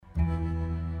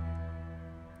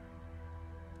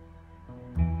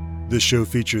This show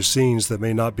features scenes that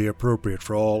may not be appropriate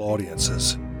for all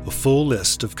audiences. A full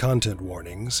list of content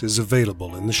warnings is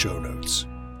available in the show notes.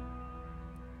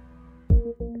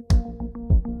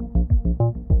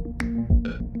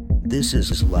 This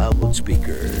is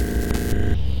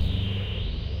Loudspeaker.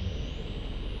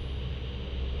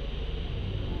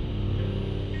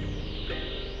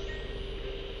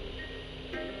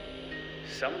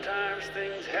 Sometimes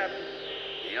things happen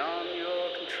beyond your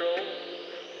control,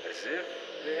 as if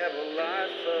they have a life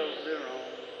of their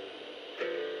own.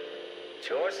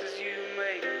 Choices you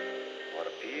make, what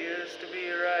appears to be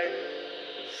right,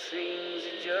 seems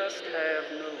you just have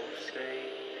no say.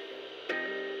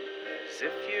 As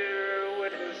if you're a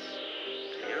witness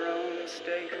to your own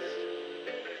mistakes,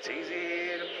 it's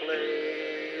easy to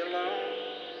play along.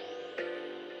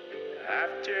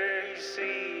 After you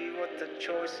see what the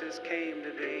choices came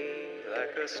to be,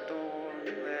 like a storm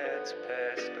that's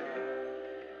passed on.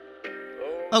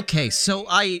 Oh. Okay, so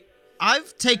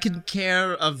I've taken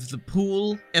care of the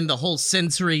pool and the whole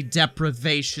sensory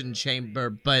deprivation chamber,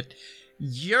 but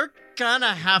you're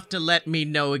gonna have to let me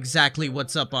know exactly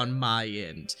what's up on my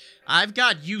end. I've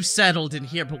got you settled in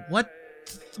here, but what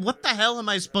the hell am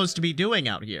I supposed to be doing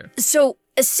out here? So,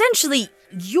 essentially,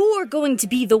 you're going to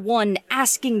be the one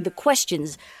asking the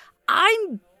questions.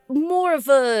 I'm more of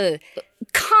a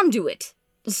conduit,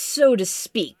 so to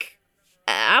speak.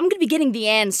 I'm going to be getting the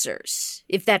answers,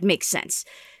 if that makes sense.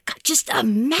 God, just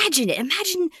imagine it.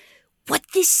 Imagine what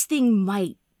this thing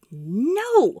might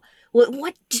know. What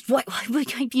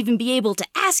might even be able to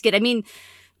ask it? I mean,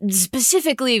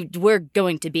 specifically, we're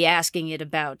going to be asking it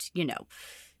about,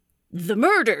 the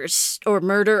murders, or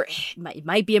murder. It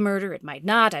might be a murder, it might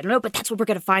not, I don't know, but that's what we're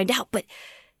going to find out. But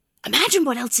imagine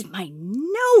what else it might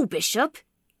know, Bishop.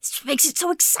 This makes it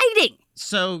so exciting.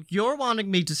 So, you're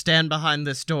wanting me to stand behind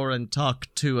this door and talk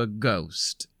to a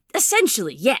ghost?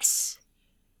 Essentially, yes.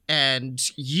 And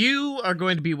you are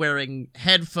going to be wearing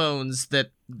headphones that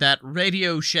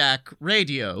Radio Shack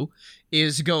radio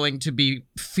is going to be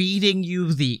feeding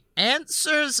you the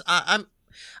answers? I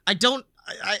don't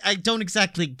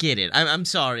exactly get it. I'm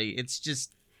sorry. It's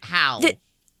just how.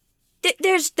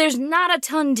 There's not a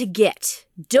ton to get.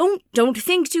 Don't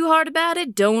think too hard about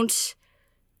it. Don't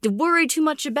worry too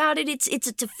much about it.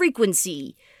 It's a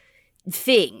frequency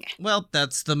thing. Well,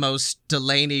 that's the most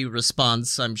Delaney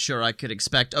response I'm sure I could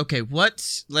expect. Okay,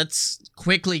 let's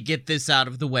quickly get this out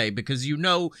of the way, because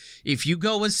if you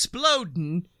go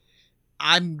exploding,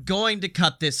 I'm going to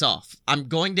cut this off. I'm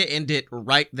going to end it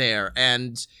right there,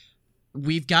 and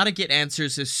we've got to get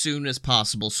answers as soon as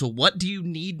possible. So what do you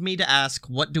need me to ask?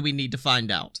 What do we need to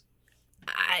find out?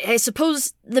 I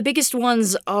suppose the biggest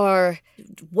ones are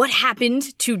what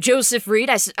happened to Joseph Reed.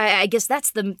 I guess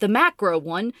that's the macro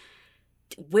one.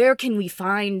 Where can we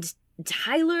find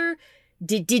Tyler?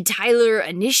 Did Tyler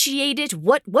initiate it?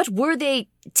 What were they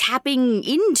tapping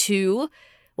into?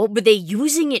 What were they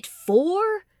using it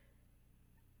for?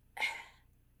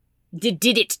 Did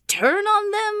it turn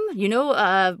on them?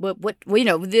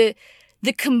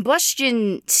 The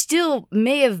combustion still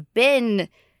may have been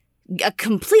a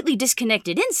completely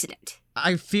disconnected incident.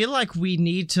 I feel like we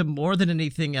need to, more than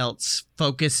anything else,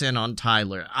 focus in on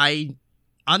Tyler. I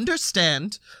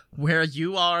understand where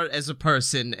you are as a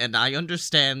person, and I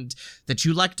understand that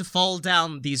you like to fall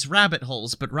down these rabbit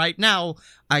holes, but right now,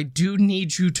 I do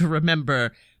need you to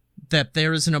remember that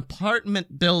there is an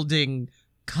apartment building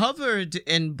covered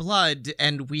in blood,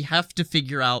 and we have to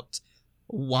figure out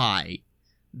why.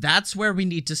 That's where we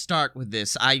need to start with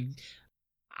this.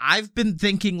 I've been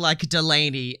thinking like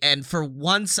Delaney, and for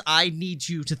once I need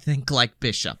you to think like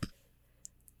Bishop.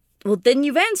 Well, then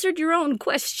you've answered your own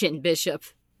question, Bishop.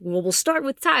 Well, we'll start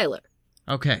with Tyler.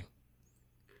 Okay.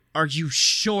 Are you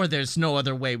sure there's no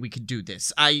other way we could do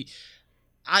this? I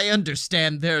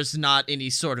understand there's not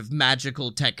any sort of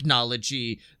magical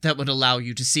technology that would allow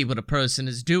you to see what a person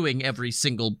is doing every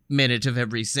single minute of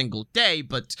every single day,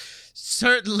 but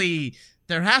certainly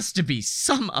there has to be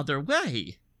some other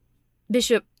way.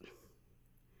 Bishop,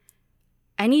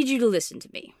 I need you to listen to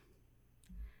me.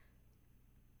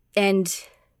 And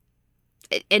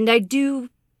I do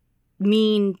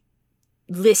mean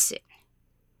listen.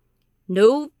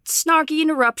 No snarky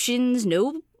interruptions,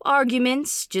 no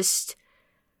arguments, just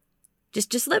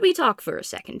let me talk for a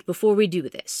second before we do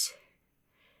this.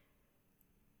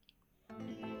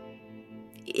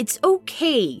 It's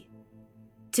okay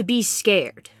to be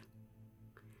scared.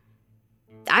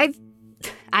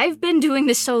 I've been doing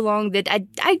this so long that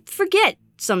I forget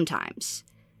sometimes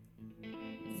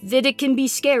that it can be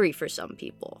scary for some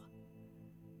people.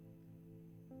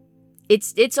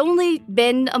 It's only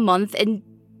been a month, and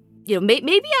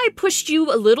maybe I pushed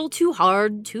you a little too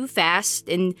hard, too fast,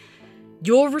 and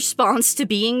your response to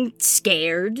being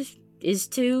scared is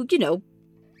to,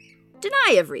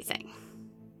 deny everything.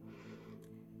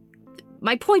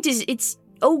 My point is, it's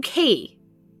okay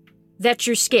that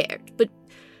you're scared, but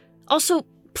also,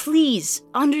 please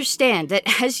understand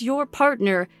that as your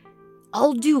partner,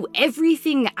 I'll do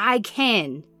everything I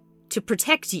can to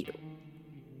protect you.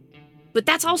 But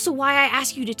that's also why I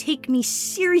ask you to take me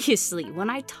seriously when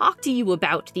I talk to you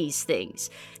about these things.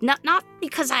 Not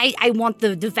because I want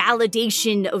the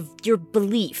validation of your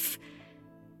belief.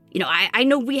 I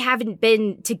know we haven't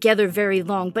been together very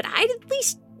long, but I'd at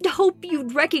least hope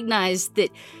you'd recognize that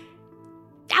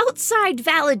outside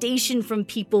validation from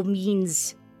people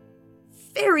means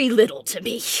very little to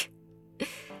me.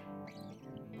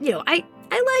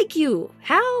 I like you,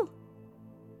 Hal.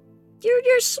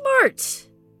 You're smart.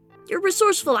 You're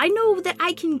resourceful. I know that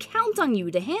I can count on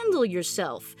you to handle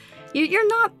yourself. You're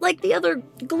not like the other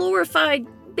glorified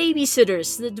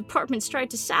babysitters the department's tried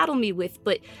to saddle me with,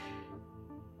 but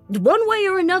one way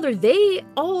or another, they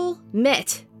all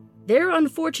met their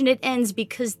unfortunate ends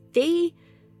because they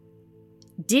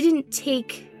didn't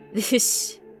take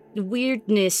this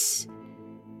weirdness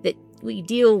that we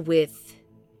deal with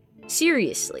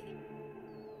seriously.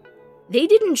 They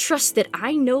didn't trust that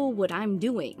I know what I'm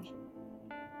doing.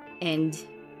 And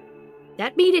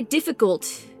that made it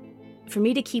difficult for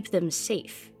me to keep them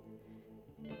safe.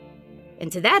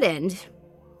 And to that end,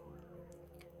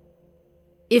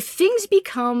 if things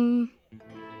become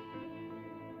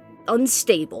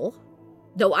unstable,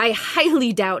 though I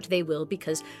highly doubt they will,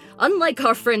 because unlike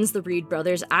our friends the Reed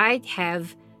brothers, I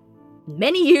have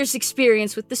many years'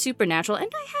 experience with the supernatural,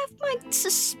 and I have my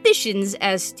suspicions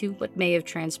as to what may have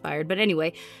transpired. But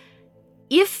anyway,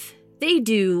 if they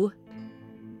do,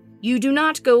 you do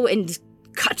not go and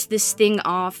cut this thing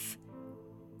off.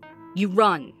 You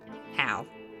run, Hal.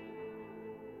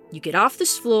 You get off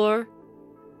this floor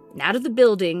and out of the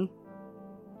building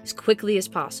as quickly as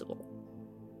possible.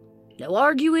 No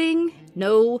arguing,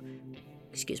 no,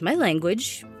 excuse my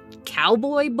language,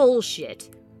 cowboy bullshit.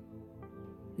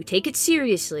 You take it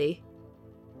seriously,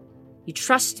 you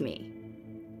trust me,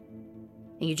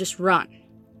 and you just run.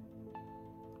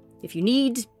 If you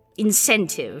need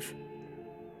incentive,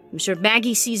 I'm sure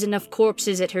Maggie sees enough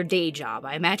corpses at her day job.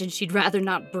 I imagine she'd rather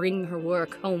not bring her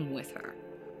work home with her.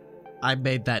 I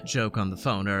made that joke on the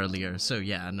phone earlier, so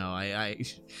yeah, no,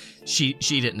 she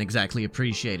didn't exactly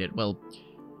appreciate it. Well,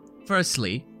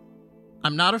 firstly,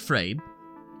 I'm not afraid.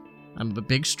 I'm a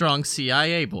big, strong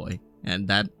CIA boy, and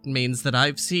that means that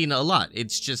I've seen a lot.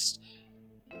 It's just,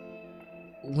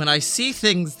 when I see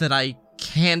things that I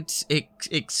can't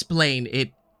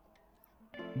explain,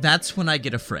 that's when I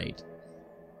get afraid.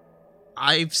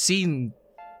 I've seen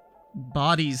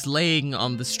bodies laying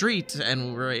on the street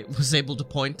and was able to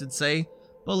point and say,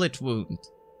 bullet wound,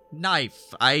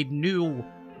 knife. I knew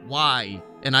why,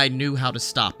 and I knew how to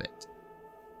stop it.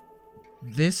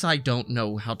 This I don't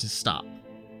know how to stop,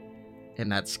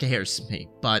 and that scares me.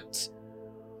 But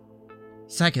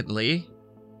secondly,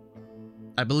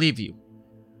 I believe you.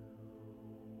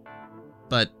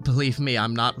 But believe me,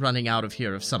 I'm not running out of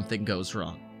here if something goes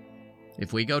wrong.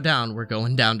 If we go down, we're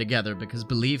going down together, because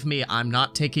believe me, I'm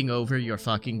not taking over your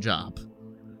fucking job.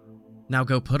 Now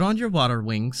go put on your water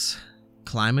wings,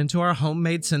 climb into our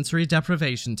homemade sensory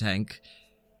deprivation tank,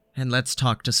 and let's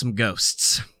talk to some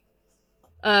ghosts.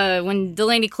 When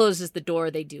Delaney closes the door,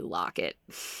 they do lock it.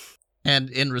 And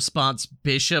in response,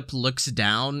 Bishop looks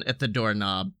down at the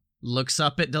doorknob, looks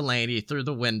up at Delaney through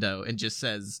the window, and just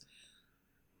says,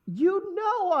 "You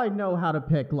know I know how to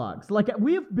pick locks. Like,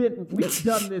 we've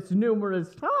done this numerous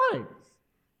times.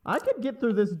 I could get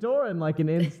through this door in like an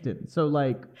instant. So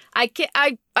like, I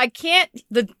can't.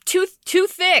 The too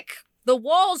thick. The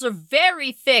walls are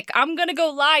very thick. I'm gonna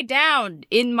go lie down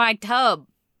in my tub,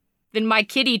 in my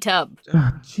kitty tub."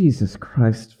 Oh, Jesus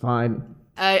Christ! Fine.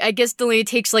 I guess Delaney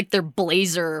takes like their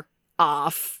blazer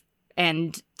off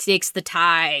and takes the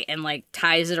tie and like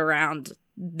ties it around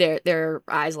their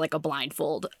eyes like a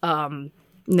blindfold. And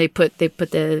they put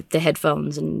the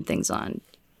headphones and things on.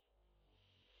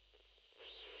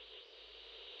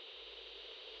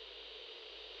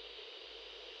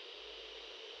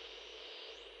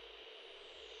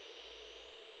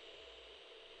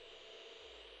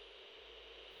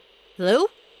 Hello?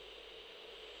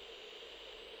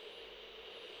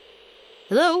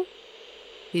 Hello?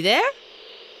 You there?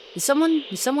 Is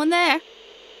someone there?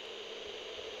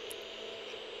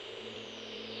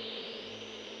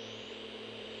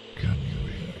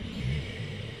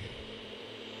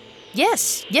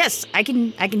 Yes, I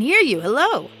can hear you.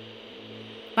 Hello.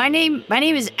 My name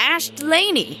is Ash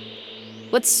Delaney.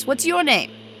 What's your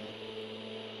name?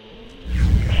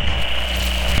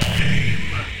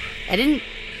 I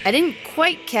didn't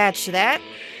quite catch that.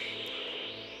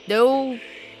 No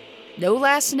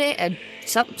last name.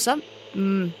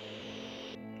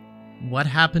 What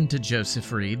happened to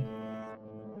Joseph Reed?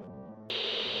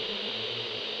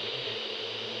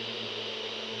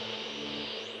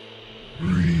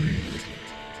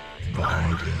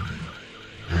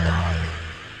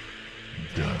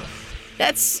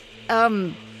 That's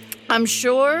I'm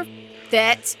sure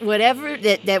that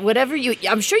whatever you,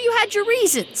 I'm sure you had your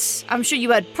reasons. I'm sure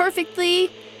you had perfectly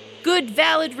good,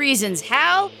 valid reasons.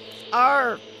 Hal,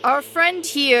 our friend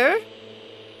here,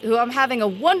 who I'm having a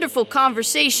wonderful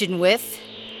conversation with,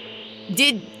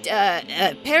 did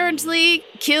apparently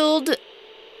killed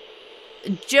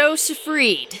Joseph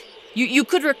Reed. You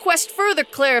could request further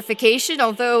clarification,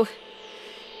 although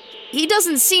he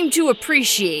doesn't seem to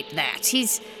appreciate that.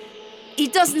 He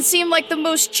doesn't seem like the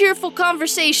most cheerful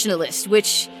conversationalist,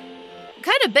 which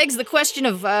kind of begs the question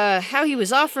of how he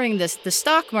was offering the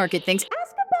stock market things.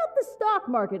 Ask about the stock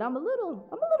market. I'm a little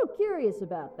curious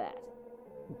about that.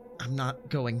 I'm not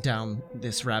going down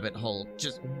this rabbit hole.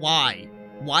 Just why?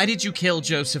 Why did you kill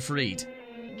Joseph Reed?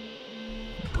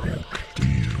 Broke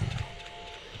deal.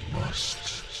 Must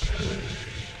pay.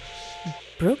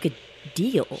 Broke a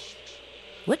deal?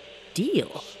 What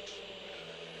deal?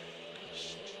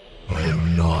 I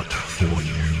am not for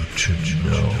you to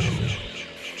know.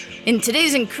 In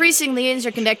today's increasingly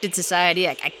interconnected society,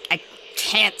 I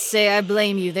can't say I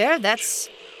blame you there. That's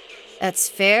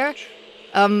fair.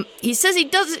 He says he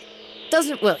doesn't.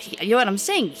 Well, you know what I'm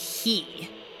saying?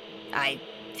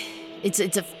 It's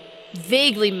a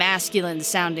vaguely masculine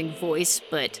sounding voice,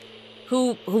 but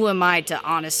who am I to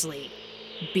honestly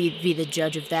be the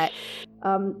judge of that?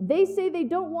 They say they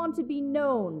don't want to be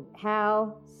known,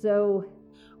 Hal. So.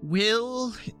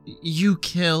 Will you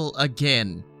kill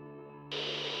again?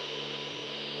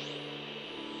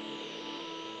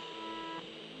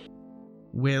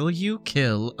 Will you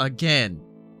kill again?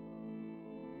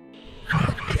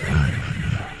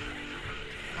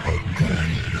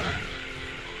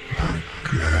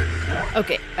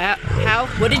 Okay, how?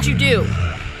 What did you do?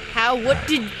 How? What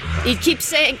did... It keeps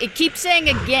saying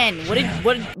again.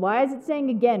 Why is it saying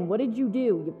again? What did you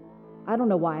do? I don't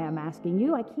know why I'm asking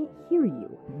you. I can't hear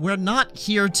you. We're not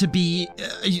here to be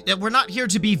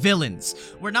villains.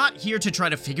 We're not here to try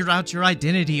to figure out your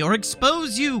identity or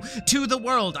expose you to the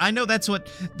world. I know that's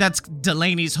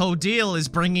Delaney's whole deal, is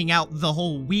bringing out the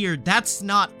whole weird. That's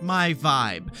not my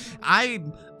vibe.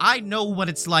 I know what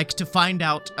it's like to find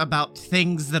out about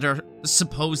things that are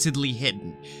supposedly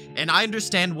hidden. And I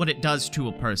understand what it does to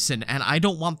a person, and I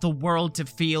don't want the world to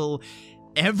feel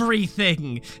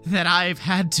everything that I've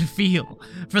had to feel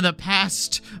for the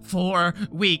past 4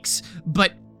 weeks,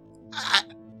 but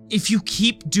if you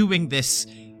keep doing this,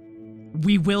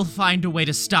 we will find a way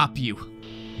to stop you.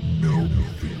 No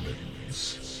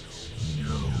villains,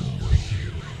 no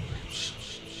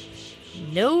heroes.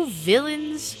 No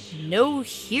villains, no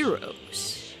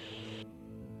heroes.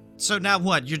 So now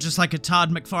what? You're just like a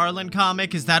Todd McFarlane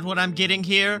comic? Is that what I'm getting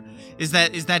here? Is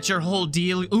that your whole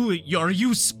deal? Ooh, are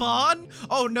you Spawn?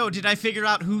 Oh no, did I figure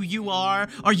out who you are?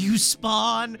 Are you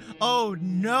Spawn? Oh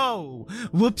no!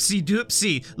 Whoopsie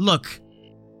doopsie. Look,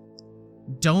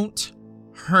 don't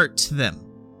hurt them.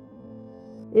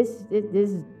 This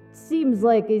seems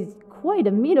like it's quite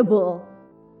amenable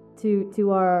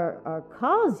to our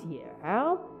cause here,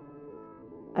 Al.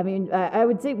 I mean, I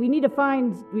would say we need to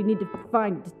find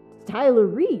Tyler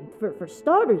Reed for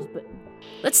starters, but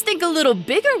let's think a little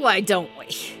bigger, why don't we?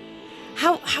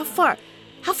 How far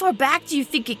back do you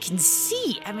think it can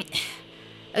see? I mean,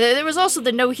 there was also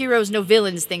the no heroes, no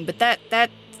villains thing, but that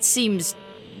seems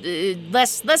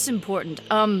less important.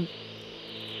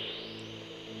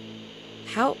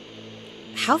 How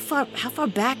far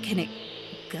back can it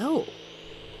go?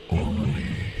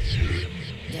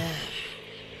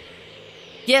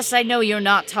 Yes, I know you're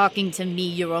not talking to me,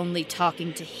 you're only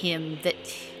talking to him.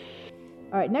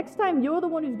 Alright, next time you're the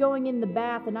one who's going in the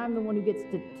bath and I'm the one who gets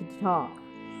to talk.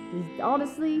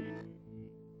 Honestly,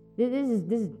 this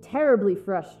is terribly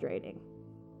frustrating.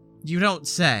 You don't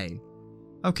say.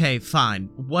 Okay, fine.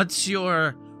 What's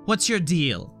your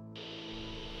deal?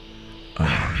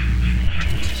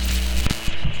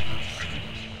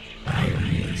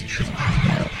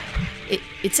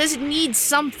 It says it needs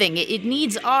something. It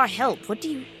needs our help. What do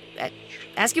you...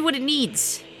 ask it what it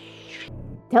needs.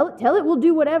 Tell it we'll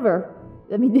do whatever.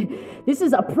 I mean, this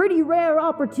is a pretty rare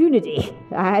opportunity.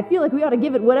 I feel like we ought to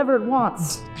give it whatever it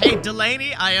wants. Hey,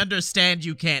 Delaney, I understand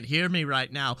you can't hear me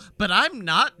right now, but I'm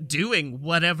not doing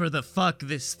whatever the fuck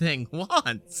this thing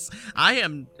wants.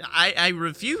 I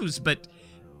refuse, but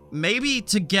maybe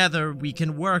together we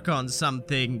can work on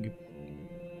something.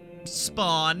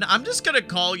 Spawn, I'm just gonna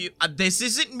call you. This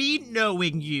isn't me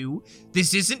knowing you.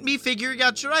 This isn't me figuring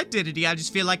out your identity. I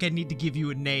just feel like I need to give you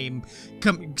a name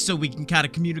so we can kind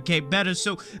of communicate better.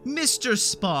 So, Mr.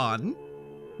 Spawn,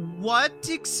 what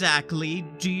exactly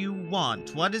do you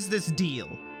want? What is this deal?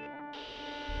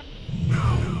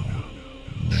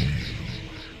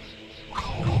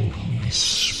 Call me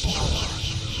Spawn.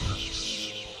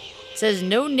 It says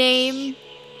no name.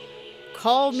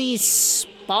 Call me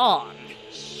Spawn.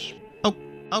 Oh,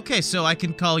 okay, so I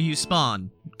can call you Spawn.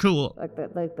 Cool. Like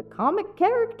the comic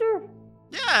character?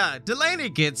 Yeah, Delaney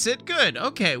gets it. Good.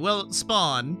 Okay, well,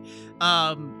 Spawn,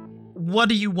 what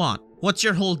do you want? What's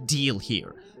your whole deal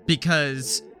here?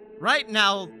 Because right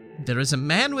now, there is a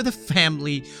man with a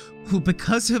family who,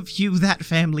 because of you, that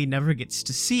family never gets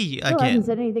to see again. I haven't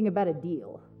said anything about a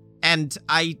deal. And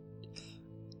I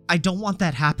don't want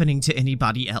that happening to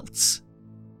anybody else.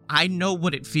 I know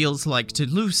what it feels like to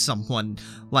lose someone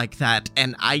like that,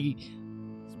 and I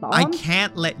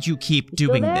can't let you keep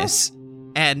doing this.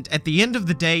 And at the end of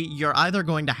the day, you're either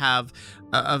going to have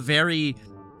a very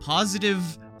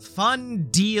positive, fun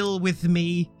deal with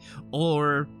me,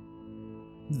 or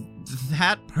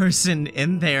that person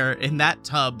in there, in that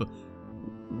tub,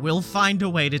 will find a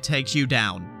way to take you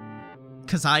down.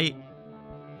 'Cause I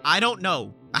don't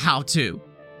know how to.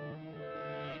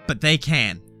 But they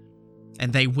can.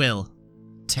 And they will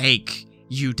take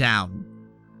you down.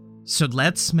 So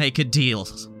let's make a deal.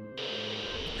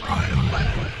 I'll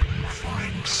help you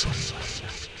find someone.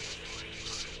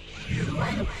 You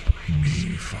help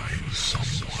me find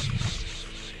someone.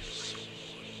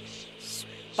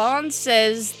 Spawn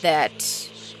says that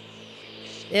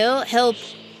they'll help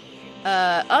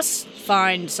us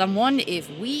find someone if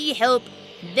we help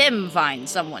them find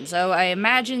someone. So I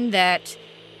imagine that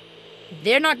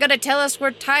they're not gonna tell us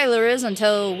where Tyler is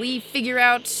until we figure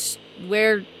out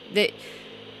where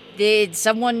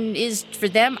someone is for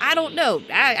them. I don't know.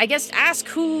 I guess ask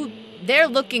who they're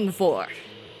looking for.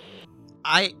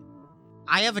 I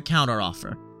have a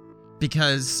counteroffer.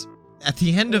 Because at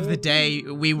the end of the day,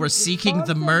 we were seeking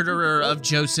the murderer of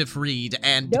Joseph Reed,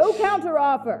 and... No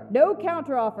counteroffer. No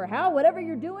counteroffer. Hal, whatever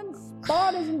you're doing,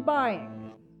 Spawn isn't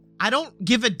buying. I don't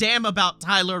give a damn about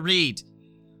Tyler Reed.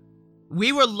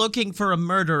 We were looking for a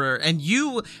murderer, and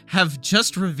you have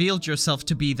just revealed yourself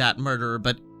to be that murderer,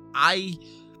 but I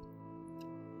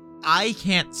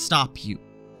can't stop you.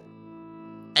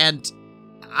 And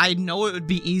I know it would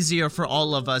be easier for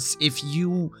all of us if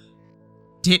you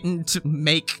didn't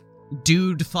make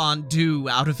dude fondue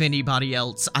out of anybody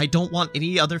else. I don't want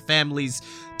any other families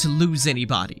to lose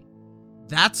anybody.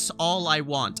 That's all I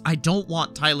want. I don't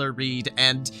want Tyler Reed,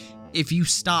 and if you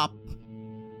stop,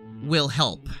 we'll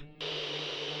help.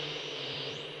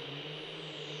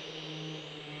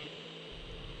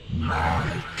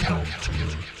 My counter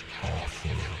offer.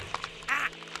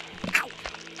 Ow.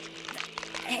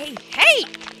 Hey!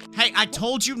 Hey, I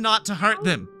told you not to hurt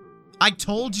them. I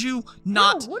told you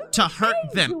not to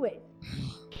hurt them.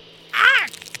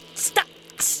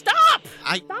 Stop!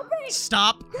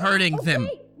 Stop hurting them.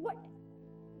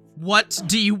 What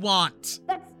do you want?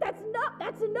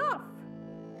 That's enough.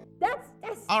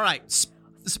 That's All right,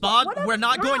 Spawn, we're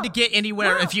not going to get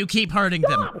anywhere if you keep hurting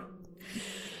them.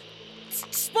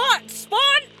 Spawn!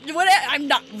 I'm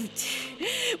not.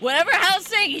 Whatever Hal's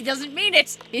saying, he doesn't mean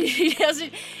it. He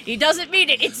doesn't mean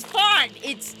it. It's fine.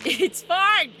 It's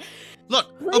fine.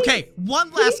 Look, Please, okay,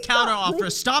 one last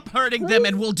counteroffer. Stop hurting them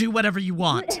and we'll do whatever you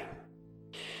want.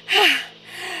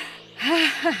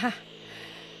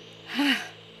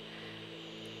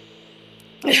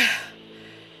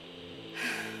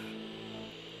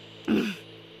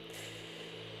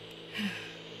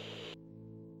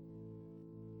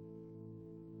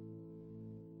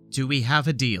 Do we have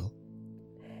a deal?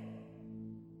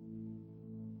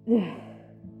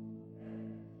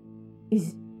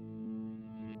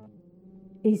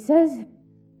 He says,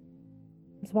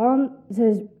 Spawn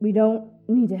says we don't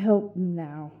need to help them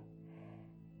now.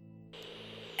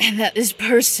 And that this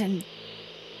person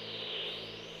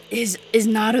is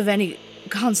not of any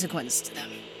consequence to them.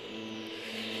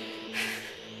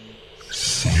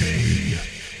 Say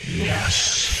yes.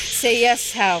 Say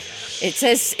yes, Hal. It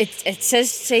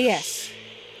says say yes.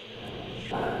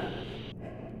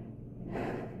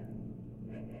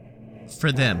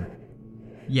 For them,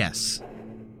 yes.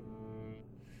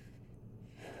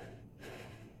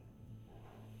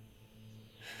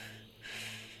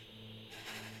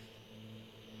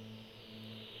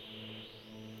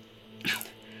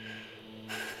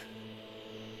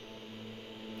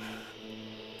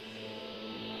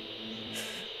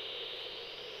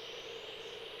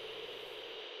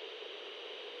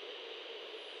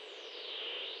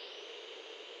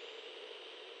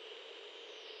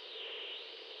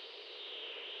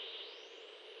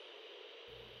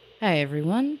 Hi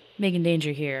everyone, Megan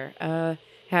Danger here.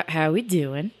 How we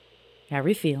doing? How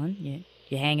we feeling?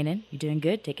 You hanging in? You doing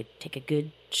good? Take a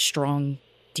good, strong,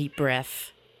 deep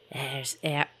breath.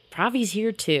 Pravi's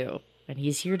here too, and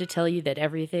he's here to tell you that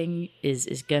everything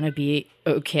is gonna be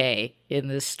okay in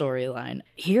this storyline.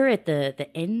 Here at the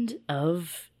end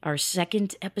of our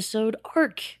second episode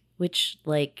arc, which,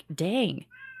 like, dang.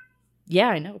 Yeah,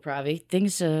 I know, Pravi.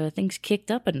 Things kicked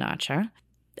up a notch, huh?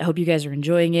 I hope you guys are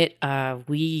enjoying it.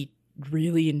 We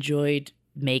really enjoyed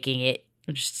making it.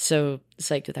 I'm just so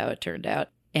psyched with how it turned out.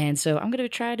 And so I'm going to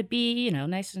try to be,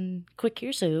 nice and quick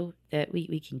here so that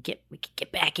we can get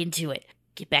back into it.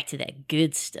 Get back to that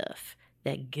good stuff.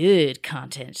 That good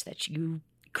content that you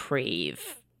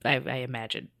crave, I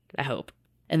imagine. I hope.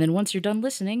 And then once you're done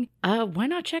listening, why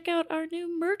not check out our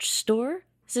new merch store?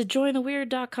 It's at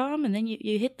jointheweird.com, and then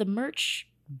you hit the merch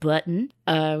button,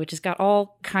 which has got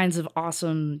all kinds of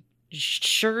awesome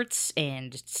shirts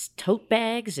and tote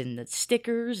bags and the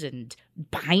stickers and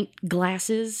pint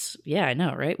glasses. Yeah, I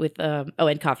know, right? With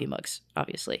and coffee mugs,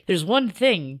 obviously. There's one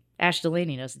thing Ash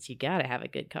Delaney knows, that you gotta have a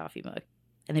good coffee mug.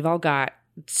 And they've all got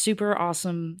super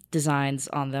awesome designs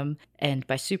on them. And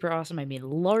by super awesome, I mean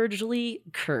largely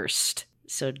cursed.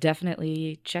 So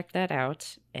definitely check that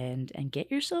out and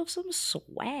get yourself some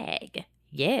swag.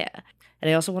 Yeah. And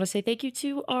I also want to say thank you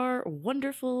to our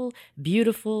wonderful,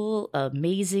 beautiful,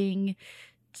 amazing,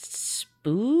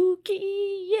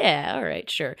 spooky, yeah, all right,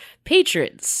 sure,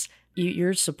 patrons.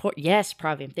 Your support, yes,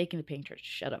 Pravi, I'm thanking the patrons,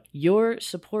 shut up. Your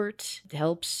support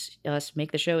helps us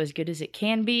make the show as good as it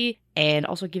can be, and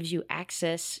also gives you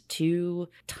access to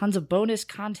tons of bonus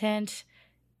content,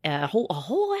 a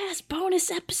whole ass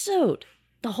bonus episode.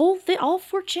 The whole thing, all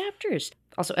 4 chapters.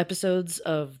 Also episodes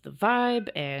of The Vibe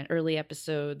and early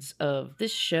episodes of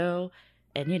this show.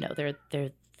 And, they're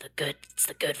the good, it's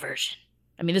the good version.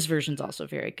 I mean, this version's also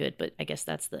very good, but I guess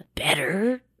that's the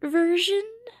better version?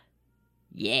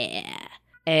 Yeah.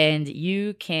 And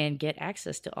you can get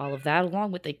access to all of that,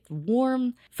 along with a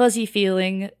warm, fuzzy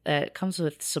feeling that comes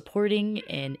with supporting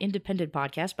an independent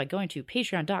podcast by going to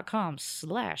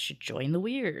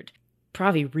patreon.com/jointheweird.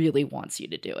 Pravi really wants you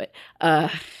to do it.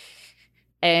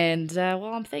 And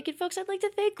while I'm thanking folks, I'd like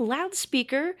to thank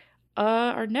Loudspeaker,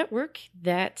 our network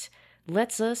that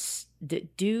lets us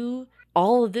do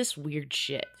all of this weird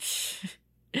shit.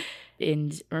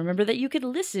 And remember that you could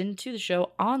listen to the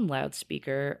show on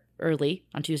Loudspeaker early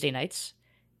on Tuesday nights,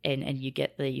 and you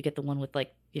get the one with,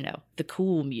 like, the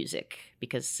cool music,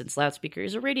 because since Loudspeaker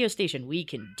is a radio station, we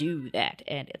can do that,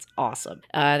 and it's awesome.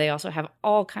 They also have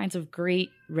all kinds of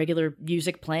great regular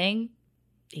music playing.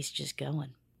 He's just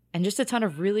going. And just a ton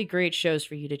of really great shows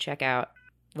for you to check out.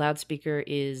 Loudspeaker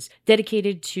is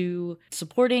dedicated to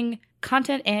supporting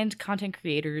content and content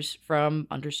creators from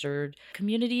underserved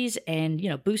communities and,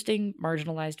 boosting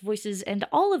marginalized voices and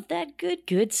all of that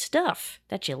good stuff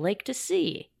that you like to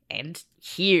see and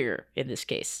hear, in this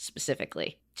case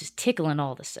specifically. Just tickling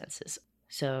all the senses.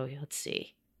 So let's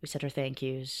see. We said our thank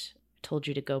yous. Told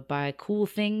you to go buy cool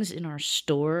things in our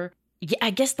store. Yeah,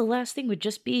 I guess the last thing would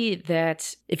just be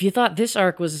that if you thought this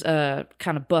arc was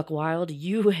kind of buck wild,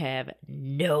 you have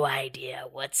no idea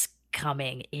what's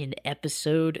coming in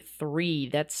episode 3.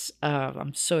 That's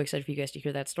I'm so excited for you guys to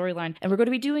hear that storyline, and we're going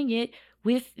to be doing it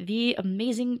with the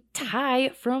amazing Ty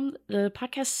from the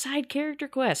podcast Side Character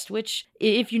Quest, which,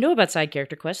 if you know about Side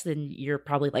Character Quest, then you're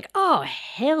probably like, oh,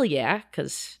 hell yeah,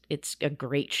 because it's a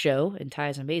great show and Ty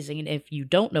is amazing. And if you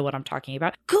don't know what I'm talking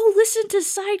about, go listen to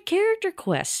Side Character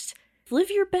Quest. Live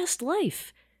your best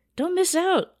life. Don't miss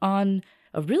out on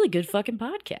a really good fucking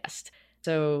podcast.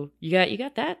 So you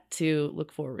got that to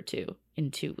look forward to in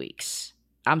 2 weeks.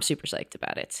 I'm super psyched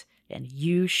about it, and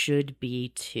you should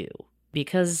be too,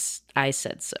 because I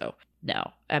said so.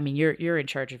 No, I mean, you're in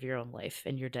charge of your own life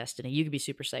and your destiny. You could be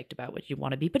super psyched about what you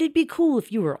want to be, but it'd be cool if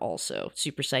you were also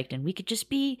super psyched, and we could just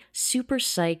be super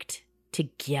psyched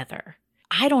together.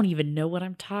 I don't even know what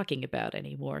I'm talking about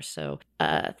anymore. So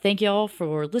thank you all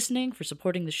for listening, for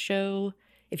supporting the show.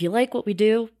 If you like what we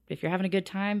do, if you're having a good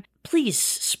time, please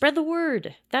spread the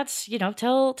word. That's,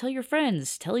 tell your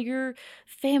friends, tell your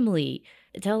family,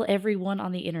 tell everyone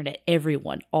on the internet,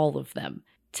 everyone, all of them.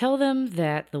 Tell them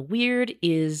that The Weird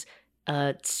is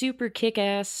a super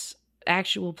kick-ass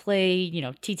actual play,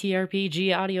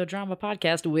 TTRPG audio drama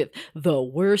podcast with the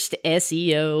worst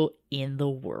SEO in the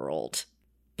world.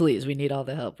 Please, we need all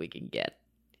the help we can get.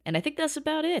 And I think that's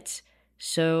about it.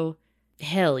 So,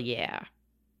 hell yeah.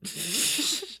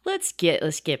 Let's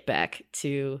get back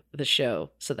to the show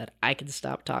so that I can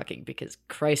stop talking, because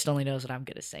Christ only knows what I'm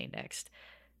going to say next.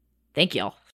 Thank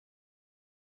y'all.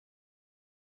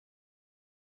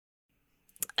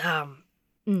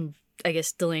 I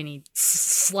guess Delaney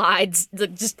slides,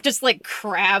 just like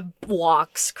crab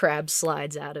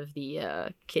slides out of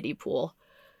the kiddie pool.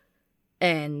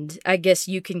 And I guess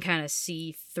you can kind of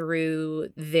see through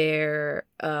their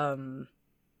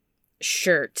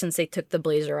shirt, since they took the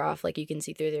blazer off. Like, you can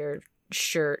see through their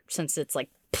shirt since it's like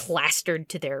plastered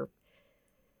to their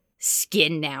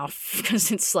skin now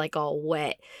because it's like all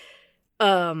wet.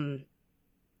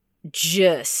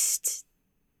 Just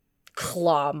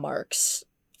claw marks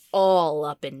all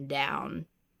up and down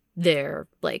their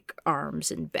like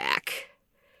arms and back.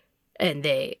 And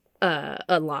they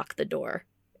unlock the door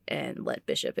and let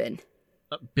Bishop in.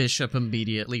 Bishop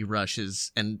immediately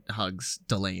rushes and hugs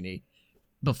Delaney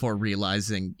before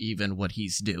realizing even what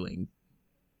he's doing,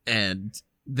 and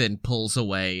then pulls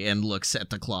away and looks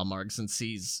at the claw marks and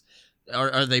sees,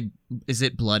 is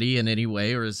it bloody in any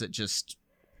way, or is it just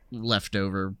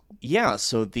leftover? Yeah,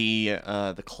 so the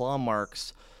claw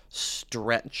marks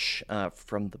stretch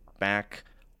from the back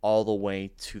all the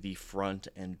way to the front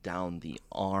and down the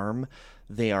arm.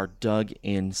 They are dug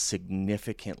in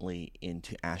significantly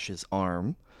into Ash's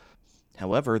arm.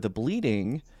 However, the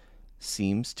bleeding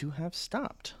seems to have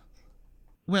stopped.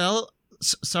 Well,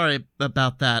 sorry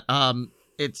about that.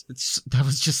 That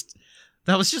was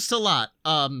just a lot.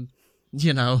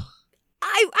 You know.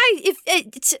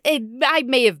 I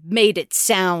may have made it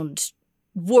sound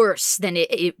worse than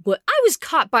it was. I was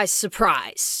caught by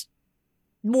surprise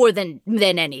more than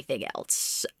anything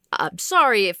else. I'm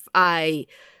sorry if I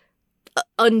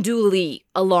unduly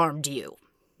alarmed you.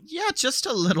 Yeah, just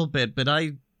a little bit, but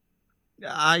I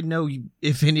know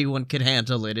if anyone could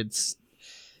handle it, it's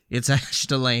Ash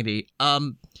Delaney.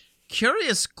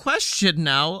 Curious question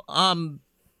now.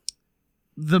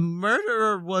 The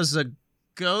murderer was a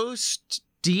ghost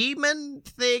demon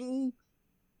thing?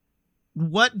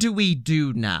 What do we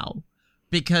do now?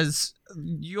 Because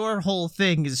your whole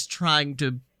thing is trying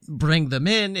to bring them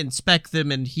in, inspect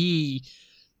them, and he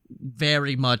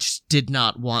very much did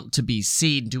not want to be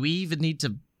seen. Do we even need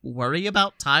to worry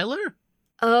about Tyler?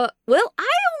 Well, I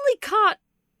only caught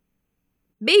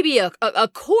maybe a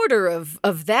quarter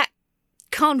of that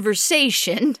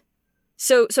conversation.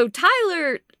 So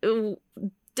Tyler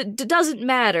doesn't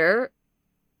matter.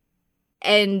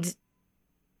 And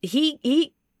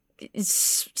he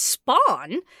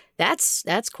Spawn,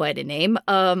 that's quite a name,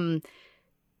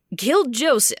 killed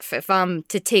Joseph, if I'm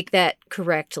to take that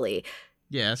correctly.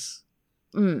 Yes.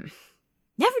 Never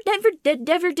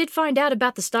did find out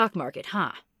about the stock market,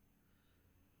 huh?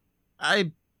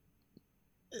 I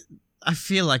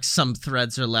feel like some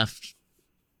threads are left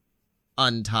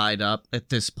untied up at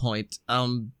this point.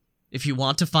 If you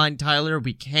want to find Tyler,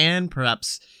 we can.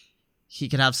 Perhaps he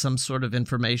could have some sort of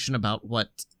information about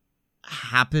what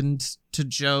happened to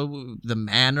Joe, the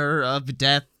manner of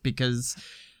death, because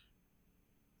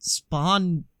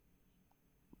Spawn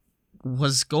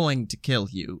was going to kill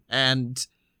you, and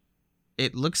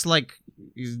it looks like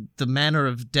the manner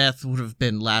of death would have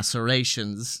been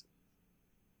lacerations,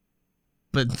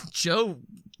 but Joe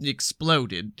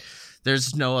exploded.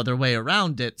 There's no other way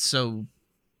around it, so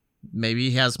maybe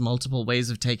he has multiple ways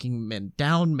of taking men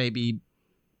down. Maybe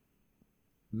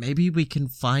we can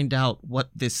find out what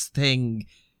this thing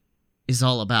is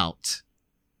all about.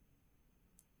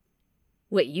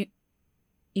 Wait,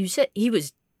 you said it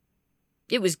was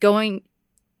going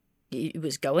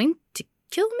to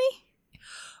kill me?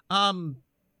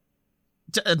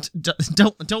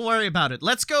 Don't worry about it.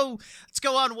 Let's go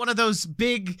on one of those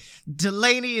big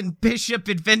Delaney and Bishop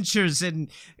adventures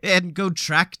and go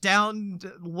track down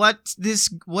what this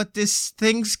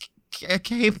thing's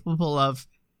capable of.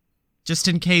 Just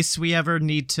in case we ever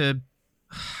need to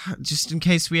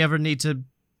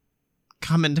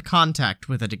come into contact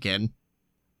with it again.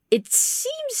 It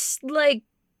seems like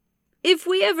if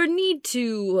we ever need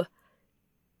to,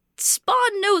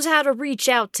 Spawn knows how to reach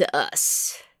out to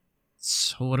us.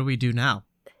 So what do we do now?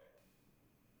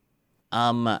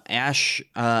 Ash,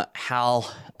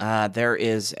 Hal, there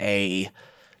is a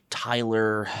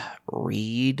Tyler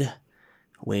Reed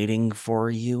waiting for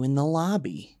you in the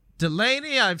lobby.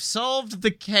 Delaney, I've solved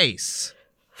the case.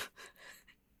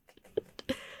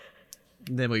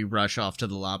 Then we rush off to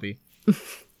the lobby.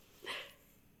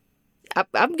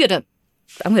 I'm gonna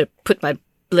put my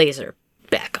blazer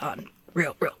back on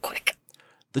real quick.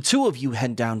 The two of you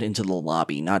head down into the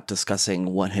lobby, not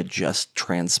discussing what had just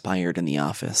transpired in the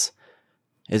office.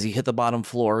 As you hit the bottom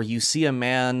floor, you see a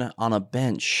man on a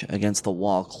bench against the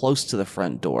wall close to the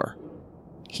front door.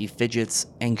 He fidgets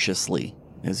anxiously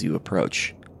as you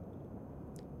approach.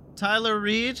 Tyler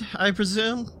Reed, I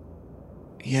presume?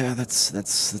 Yeah,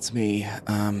 that's me.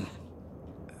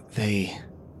 They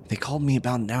called me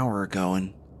about an hour ago,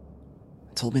 and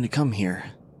told me to come here.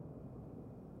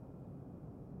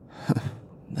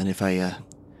 That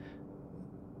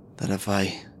if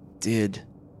I did,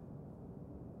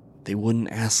 they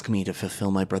wouldn't ask me to fulfill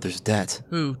my brother's debt.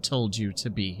 Who told you to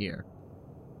be here?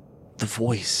 The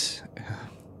voice.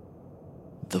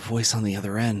 The voice on the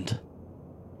other end.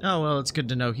 Oh, well, it's good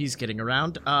to know he's getting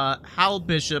around. Hal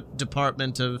Bishop,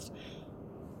 Department of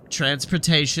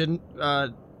Transportation.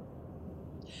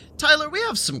 Tyler, we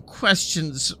have some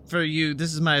questions for you.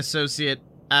 This is my associate,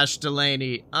 Ash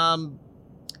Delaney.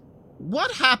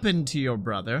 What happened to your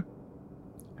brother?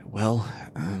 Well,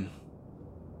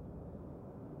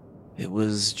 it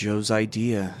was Joe's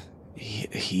idea.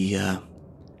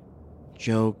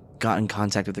 Joe got in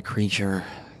contact with the creature,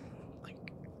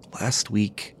 like, last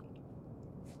week.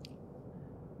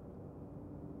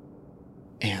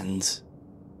 And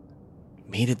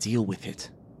made a deal with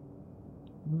it.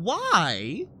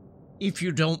 Why, if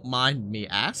you don't mind me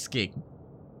asking?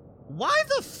 Why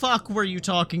the fuck were you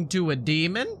talking to a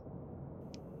demon?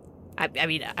 I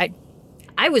mean,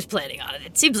 I was planning on it.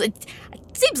 It seems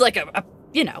like a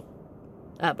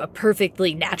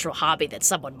perfectly natural hobby that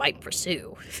someone might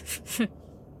pursue.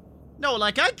 No,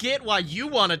 like, I get why you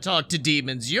want to talk to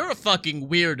demons. You're a fucking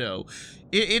weirdo.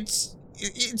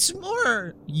 It's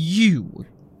more you.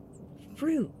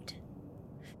 Rude.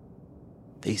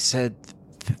 They said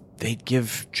they'd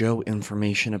give Joe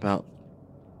information about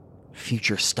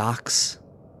future stocks.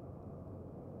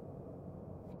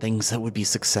 Things that would be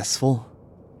successful.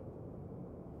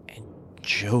 And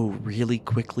Joe really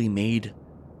quickly made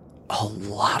a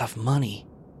lot of money.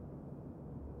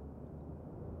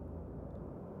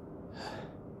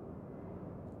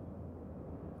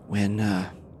 When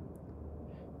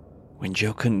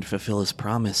Joe couldn't fulfill his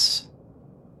promise,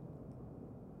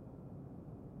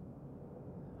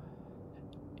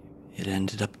 it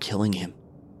ended up killing him.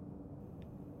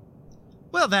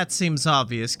 Well, that seems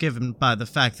obvious, given by the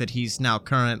fact that he's now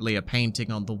currently a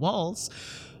painting on the walls.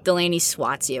 Delaney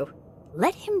swats you.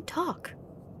 Let him talk.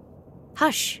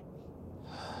 Hush.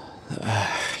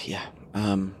 Yeah.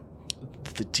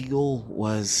 The deal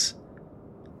was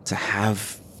to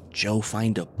have Joe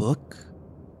find a book.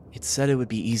 It said it would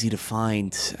be easy to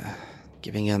find,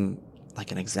 giving him,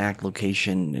 like, an exact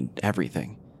location and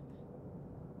everything.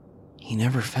 He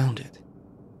never found it.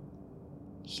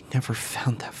 He never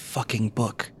found that fucking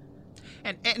book.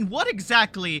 And what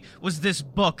exactly was this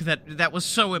book that was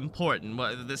so important?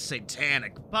 What, the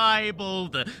Satanic Bible,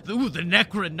 the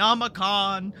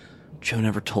Necronomicon? Joe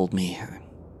never told me.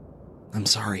 I'm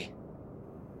sorry.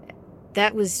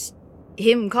 That was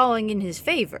him calling in his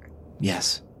favor.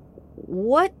 Yes.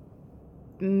 What?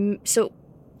 So,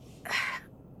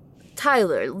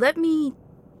 Tyler, let me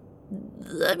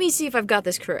see if I've got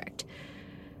this correct.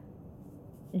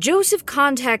 Joseph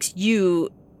contacts you,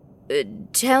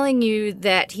 telling you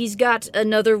that he's got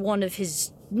another one of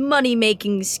his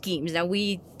money-making schemes. Now,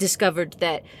 we discovered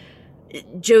that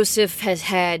Joseph has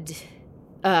had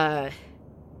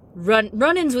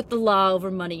run-ins with the law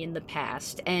over money in the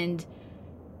past, and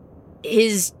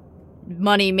his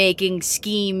money-making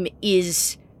scheme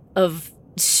is of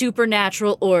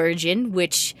supernatural origin,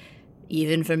 which,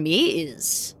 even for me,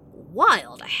 is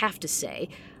wild, I have to say.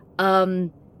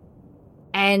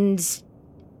 And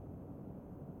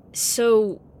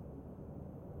so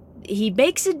he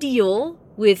makes a deal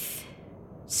with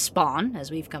Spawn,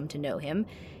 as we've come to know him.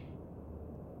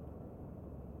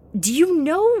 Do you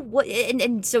know what?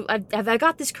 And so have I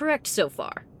got this correct so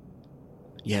far?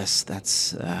 Yes,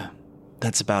 that's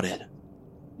about it.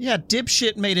 Yeah,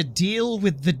 dipshit made a deal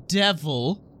with the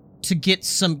devil to get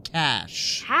some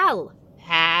cash. How?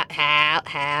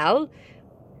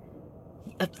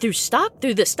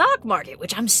 Through the stock market,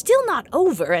 which I'm still not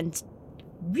over, and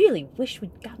really wish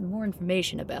we'd gotten more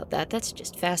information about that. That's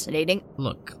just fascinating.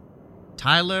 Look,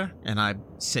 Tyler, and I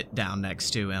sit down next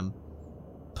to him,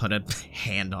 put a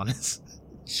hand on his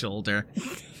shoulder.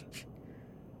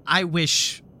 I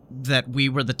wish that we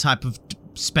were the type of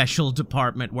special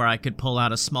department where I could pull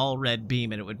out a small red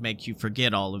beam and it would make you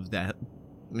forget all of that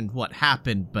and what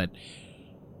happened, but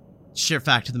sheer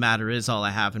fact of the matter is all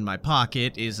I have in my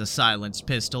pocket is a silenced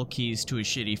pistol, keys to a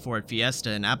shitty Ford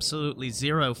Fiesta, and absolutely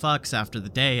zero fucks after the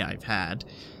day I've had.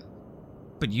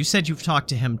 But you said you've talked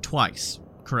to him twice,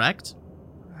 correct?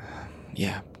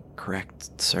 Yeah,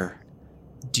 correct, sir.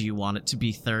 Do you want it to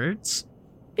be thirds?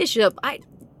 Bishop,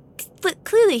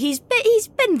 clearly he's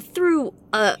been through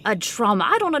a trauma.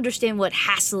 I don't understand what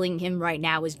hassling him right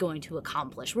now is going to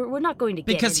accomplish. We're not going to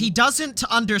get Because he doesn't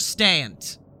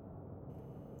understand.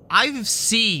 I've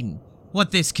seen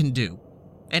what this can do,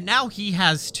 and now he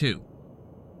has too.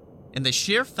 And the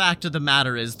sheer fact of the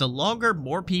matter is, the longer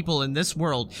more people in this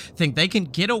world think they can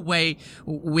get away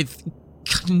with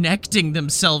connecting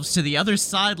themselves to the other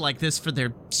side like this for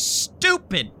their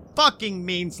stupid fucking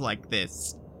means like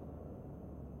this,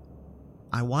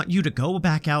 I want you to go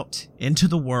back out into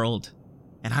the world,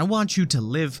 and I want you to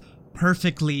live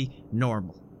perfectly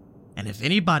normal. And if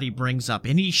anybody brings up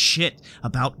any shit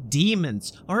about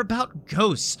demons, or about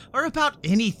ghosts, or about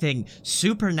anything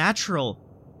supernatural,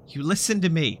 you listen to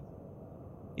me.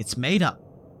 It's made up.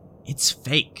 It's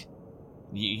fake.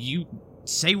 You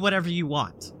say whatever you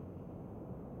want.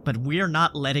 But we're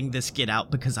not letting this get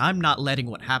out, because I'm not letting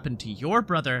what happened to your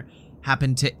brother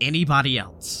happen to anybody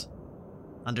else.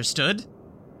 Understood?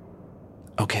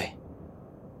 Okay.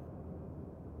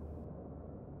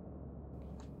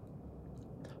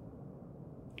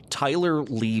 Tyler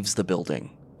leaves the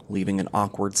building, leaving an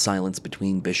awkward silence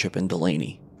between Bishop and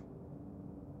Delaney.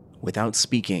 Without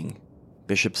speaking,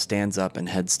 Bishop stands up and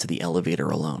heads to the elevator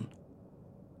alone.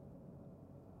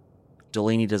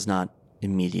 Delaney does not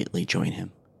immediately join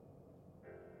him.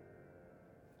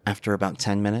 After about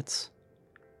 10 minutes,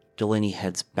 Delaney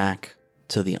heads back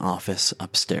to the office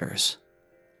upstairs.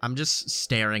 I'm just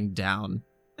staring down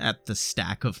at the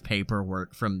stack of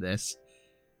paperwork from this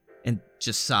and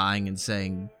just sighing and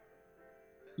saying,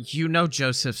 you know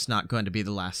Joseph's not going to be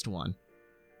the last one.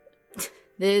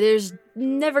 There's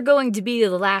never going to be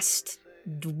the last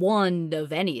one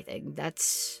of anything.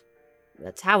 That's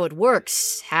how it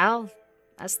works, Hal.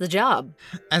 That's the job.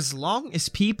 As long as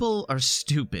people are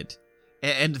stupid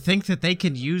and think that they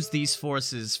can use these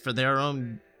forces for their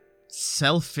own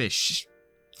selfish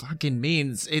fucking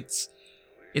means, it's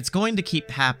going to keep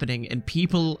happening, and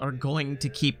people are going to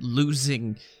keep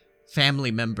losing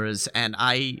family members, and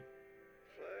I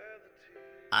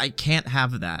can't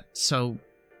have that. So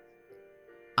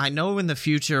I know in the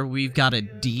future we've got to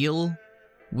deal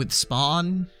with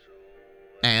Spawn,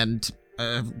 and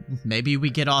maybe we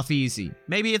get off easy.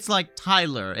 Maybe it's like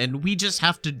Tyler, and we just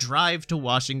have to drive to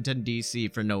Washington, D.C.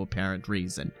 for no apparent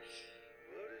reason.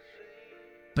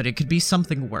 But it could be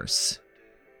something worse.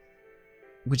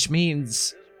 Which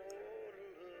means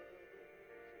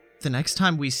the next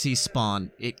time we see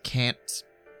Spawn, it can't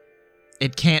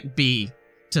be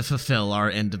to fulfill our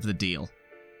end of the deal.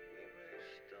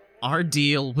 Our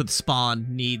deal with Spawn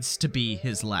needs to be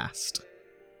his last.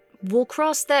 We'll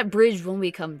cross that bridge when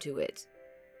we come to it.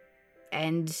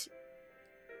 And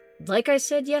like I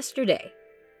said yesterday,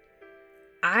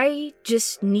 I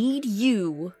just need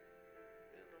you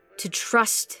to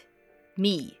trust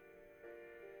me.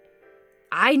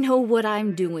 I know what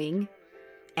I'm doing,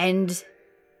 and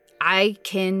I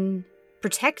can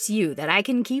protect you, that I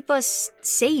can keep us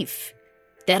safe,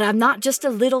 that I'm not just a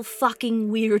little fucking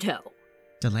weirdo.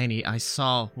 Delaney, I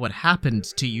saw what happened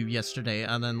to you yesterday,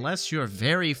 and unless you're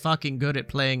very fucking good at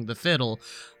playing the fiddle,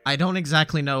 I don't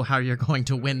exactly know how you're going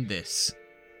to win this.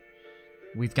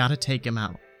 We've got to take him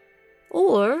out.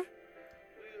 Or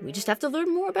we just have to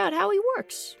learn more about how he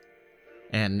works.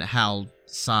 And Hal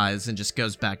sighs and just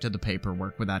goes back to the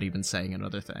paperwork without even saying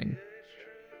another thing.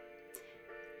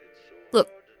 Look,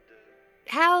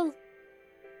 Hal,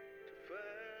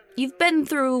 you've been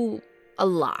through a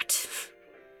lot.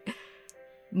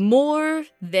 More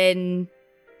than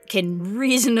can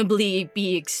reasonably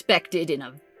be expected in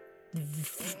a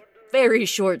very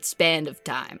short span of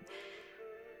time.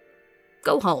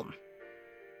 Go home.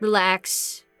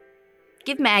 Relax.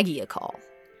 Give Maggie a call.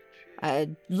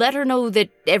 Let her know that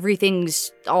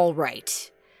everything's all right,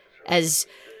 as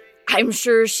I'm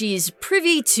sure she's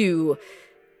privy to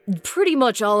pretty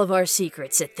much all of our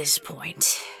secrets at this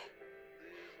point.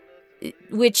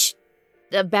 Which,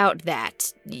 about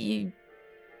that, you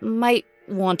might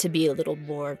want to be a little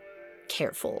more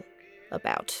careful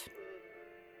about.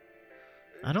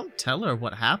 I don't tell her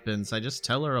what happens, I just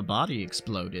tell her a body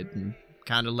exploded and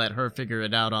kind of let her figure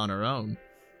it out on her own.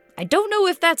 I don't know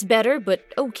if that's better, but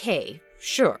okay,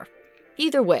 sure.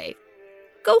 Either way,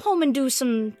 go home and do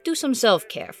some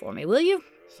self-care for me, will you?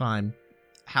 Fine.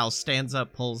 Hal stands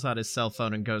up, pulls out his cell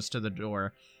phone, and goes to the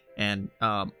door. And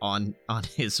on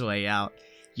his way out,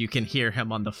 you can hear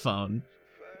him on the phone.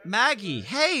 Maggie,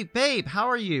 hey babe, how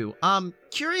are you?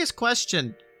 Curious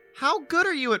question. How good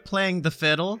are you at playing the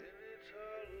fiddle?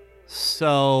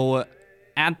 So,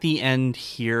 at the end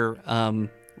here,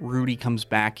 Rudy comes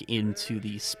back into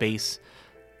the space,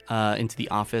 into the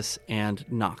office, and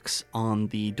knocks on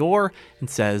the door and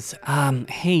says,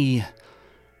 hey,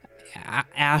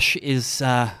 Ash is,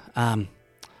 the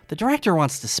director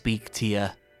wants to speak to you.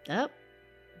 Oh,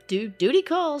 duty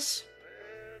calls.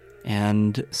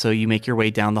 And so you make your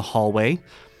way down the hallway,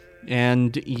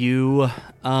 and you,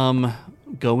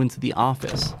 go into the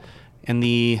office. And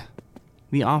the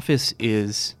office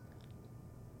is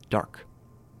dark.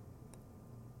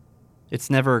 It's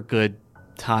never a good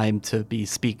time to be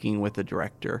speaking with the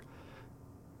director.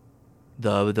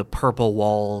 The purple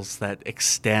walls that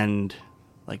extend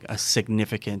like a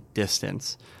significant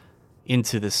distance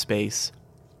into the space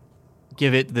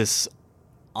give it this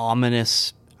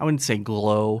ominous, I wouldn't say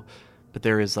glow, but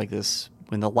there is like this,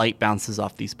 when the light bounces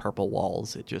off these purple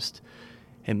walls, it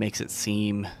makes it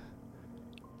seem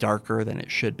darker than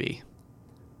it should be.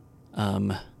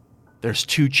 There's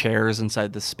 2 chairs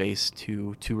inside the space,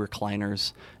 two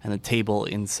recliners, and a table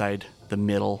inside the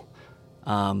middle.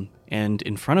 And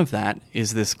in front of that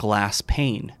is this glass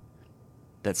pane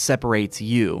that separates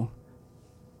you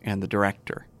and the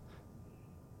director.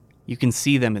 You can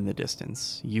see them in the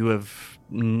distance. You have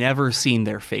never seen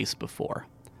their face before.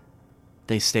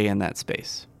 They stay in that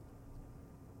space,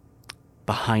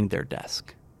 behind their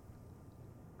desk.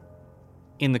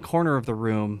 In the corner of the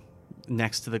room,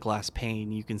 next to the glass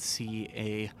pane, you can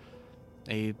see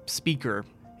a speaker,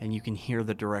 and you can hear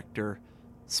the director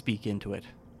speak into it.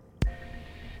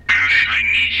 Ash, I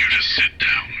need you to sit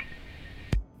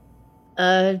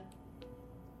down.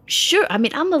 Sure. I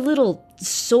mean, I'm a little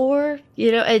sore,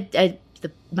 you know,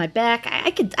 my back.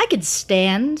 I could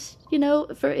stand, you know,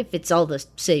 for if it's all the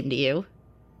same to you.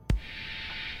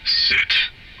 Sit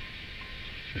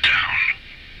down.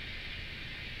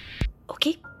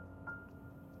 Okay.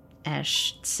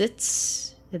 Ash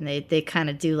sits, and they kind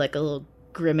of do like a little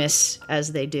grimace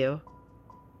as they do.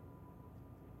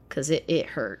 'Cause it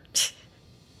hurt.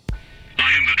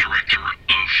 I am the director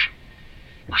of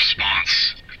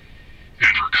response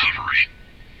and recovery.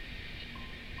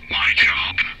 My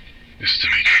job is to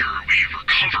make sure we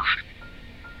recover.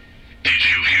 Did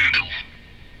you handle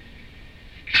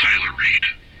Tyler Reed?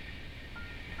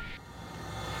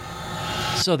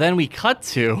 So then we cut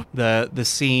to the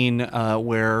scene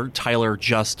where Tyler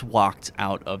just walked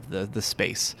out of the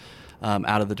space,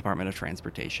 out of the Department of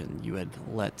Transportation. You had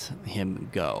let him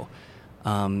go.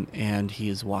 And he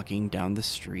is walking down the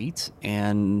street,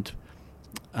 and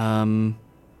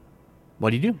what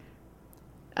do you do?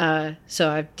 So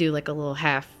I do like a little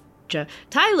half jump.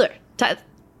 Tyler,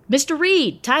 Mr.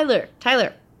 Reed, Tyler.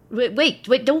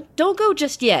 Wait, don't go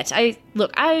just yet. I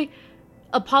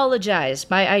apologize.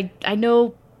 I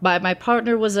know my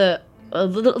partner was a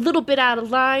little bit out of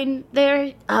line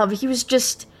there. He was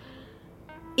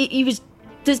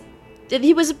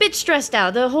a bit stressed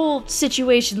out. The whole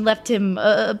situation left him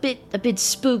a bit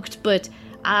spooked, but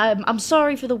I'm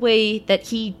sorry for the way that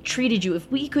he treated you.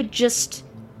 If we could just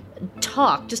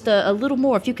talk just a little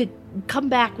more, if you could come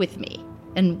back with me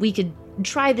and we could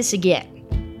try this again.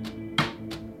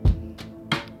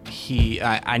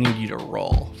 I need you to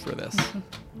roll for this.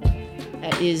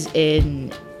 That is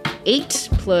an 8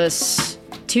 plus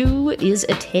 2 is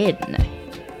a 10.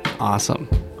 Awesome.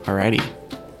 Alrighty.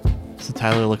 So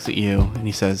Tyler looks at you and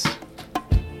he says,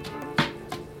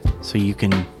 "So you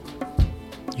can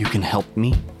help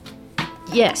me?"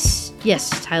 Yes,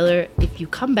 Tyler. If you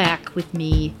come back with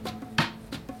me,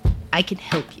 I can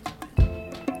help you.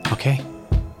 Okay.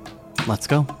 Let's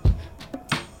go.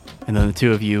 And then the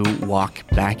two of you walk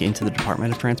back into the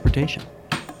Department of Transportation.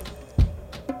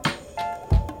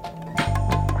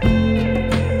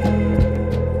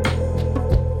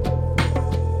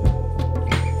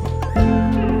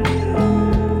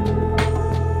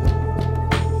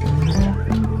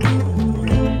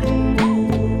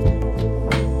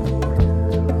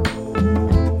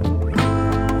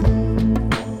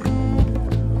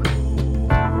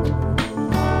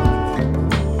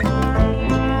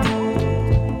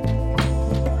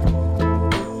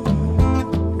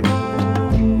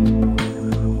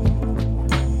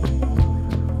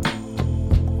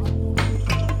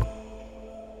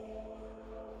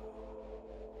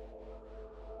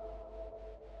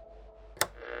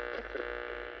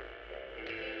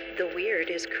 The Weird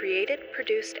is created,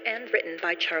 produced, and written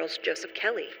by Charles Joseph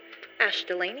Kelly. Ash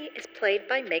Delaney is played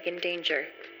by Megan Danger.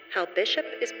 Hal Bishop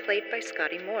is played by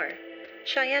Scotty Moore.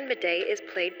 Cheyenne Madej is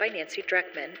played by Nancy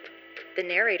Dreckman. The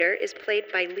narrator is played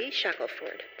by Lee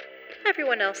Shackelford.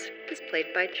 Everyone else is played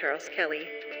by Charles Kelly.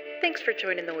 Thanks for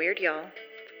joining The Weird, y'all.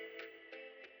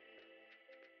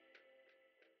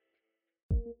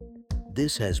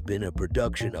 This has been a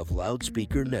production of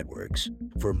Loudspeaker Networks.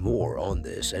 For more on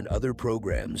this and other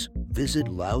programs, visit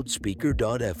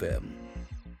loudspeaker.fm.